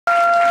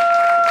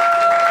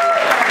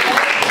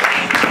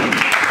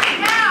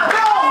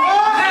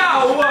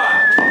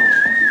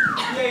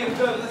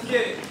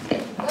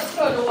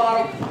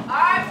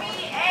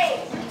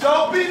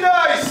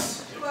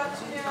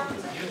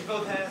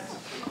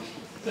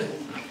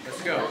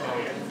Let's go.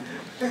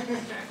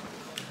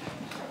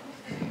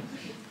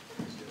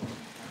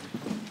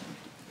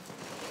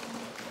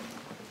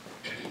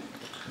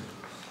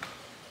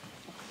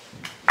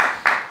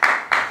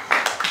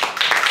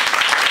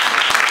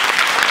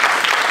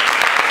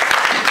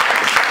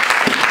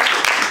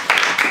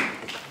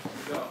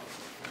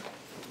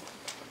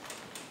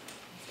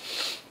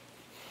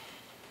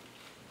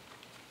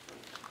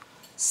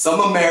 Some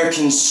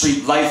Americans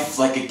treat life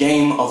like a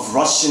game of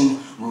Russian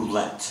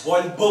roulette.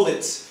 1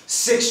 bullet,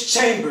 6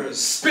 chambers,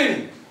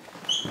 spinning.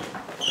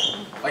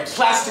 Like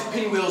plastic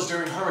pinwheels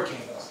during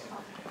hurricanes.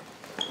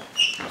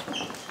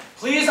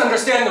 Please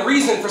understand the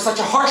reason for such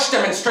a harsh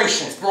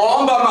demonstration. It's brought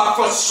on by my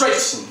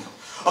frustration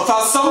of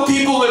how some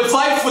people live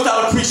life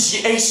without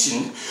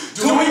appreciation,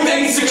 doing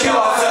things to kill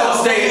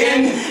ourselves day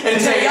in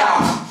and day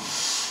out.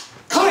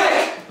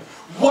 Click!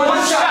 1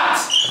 shot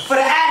for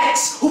the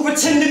addicts who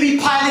pretend to be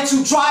pilots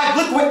who drive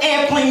liquid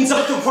airplanes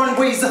up the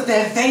runways of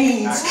their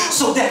veins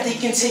so that they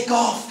can take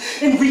off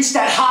and reach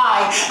that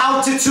high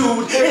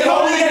altitude. If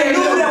only they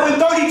knew that when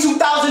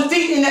 32,000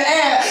 feet in the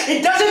air,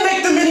 it doesn't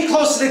make them any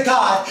closer to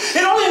God.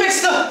 It only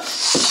makes the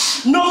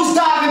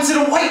nosedive into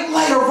the white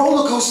light or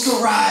roller coaster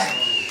ride.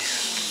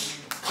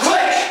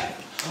 Click!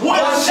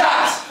 1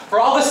 shot! For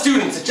all the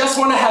students that just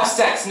want to have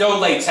sex, no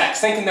latex,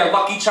 thinking their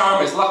lucky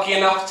charm is lucky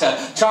enough to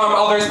charm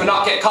others but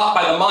not get caught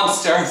by the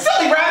monster.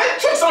 Silly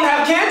rabbit! Chicks don't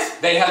have kids!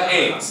 They have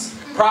eggs,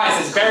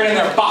 prizes buried in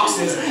their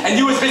boxes, and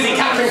you as busy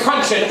Captain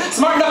Crunchin',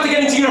 smart enough to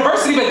get into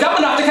university but dumb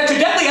enough to catch a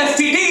deadly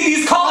STD.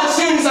 These college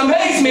students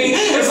amaze me.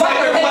 It's like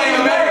they're playing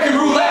American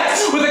roulette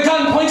with a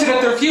gun pointed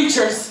at their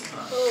futures.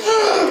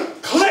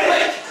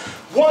 Click!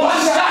 1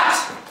 shot!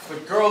 The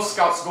Girl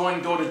Scouts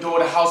going door to door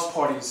to house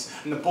parties,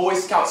 and the Boy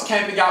Scouts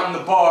camping out in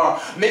the bar,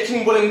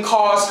 making wooden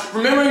cars,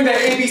 remembering their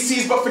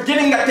ABCs, but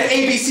forgetting that the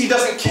ABC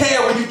doesn't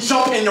care when you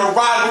jump in your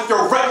ride with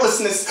your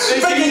recklessness,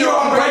 thinking you're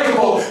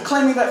unbreakable,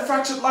 claiming that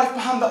fractured life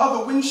behind the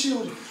other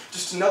windshield,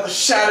 just another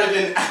shattered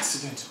in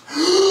accident.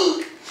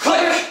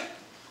 Click!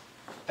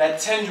 That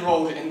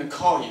 10-year-old in the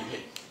car you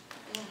hit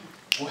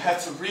will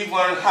have to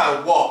relearn how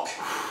to walk,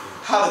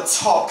 how to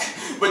talk,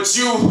 but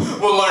you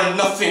will learn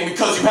nothing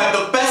because you have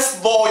the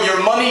best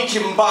lawyer money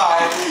can buy.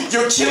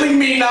 You're killing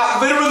me not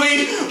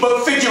literally,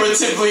 but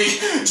figuratively,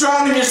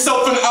 drowning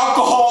yourself in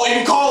alcohol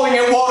and calling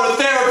it water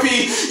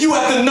therapy. You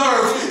have the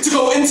nerve to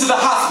go into the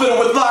hospital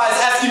with lies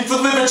asking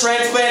for liver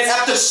transplants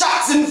after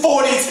shots in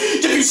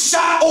 40s, give you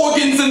shot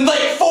organs in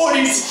late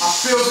 40s. I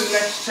feel the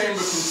next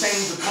chamber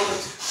contains a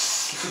bullet.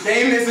 The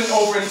game isn't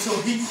over until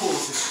he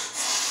pulls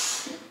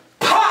it.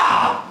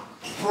 Pow!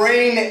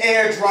 Brain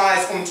air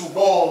dries onto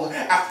wall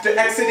after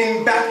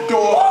exiting back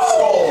door of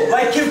skull.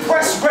 Like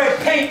compressed red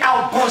paint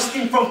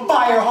outbursting from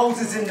fire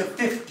hoses in the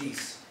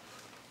 50s.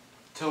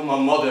 Tell my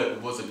mother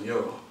it was a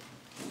mural.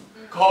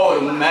 Call it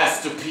a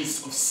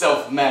masterpiece of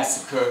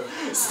self-massacre.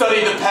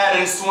 Study the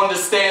patterns to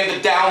understand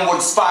the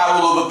downward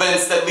spiral of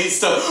events that leads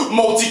to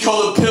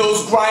multicolored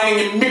pills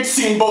grinding and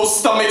mixing both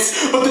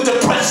stomachs, but the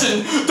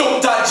depression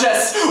don't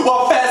digest,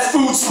 while fast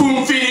food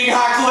spoon-feeding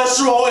high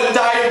cholesterol and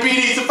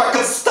diabetes. If I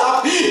could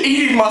stop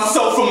eating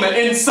myself from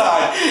the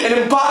inside and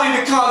embody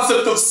the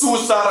concept of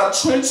suicide, I'd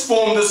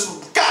transform this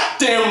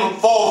goddamn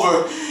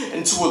revolver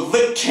into a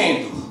lit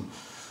candle.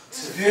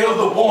 To feel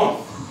the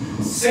warmth,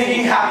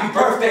 singing happy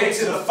birthday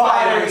to the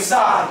fire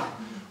inside,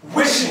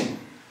 wishing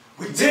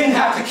we didn't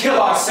have to kill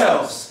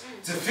ourselves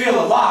to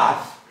feel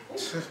alive.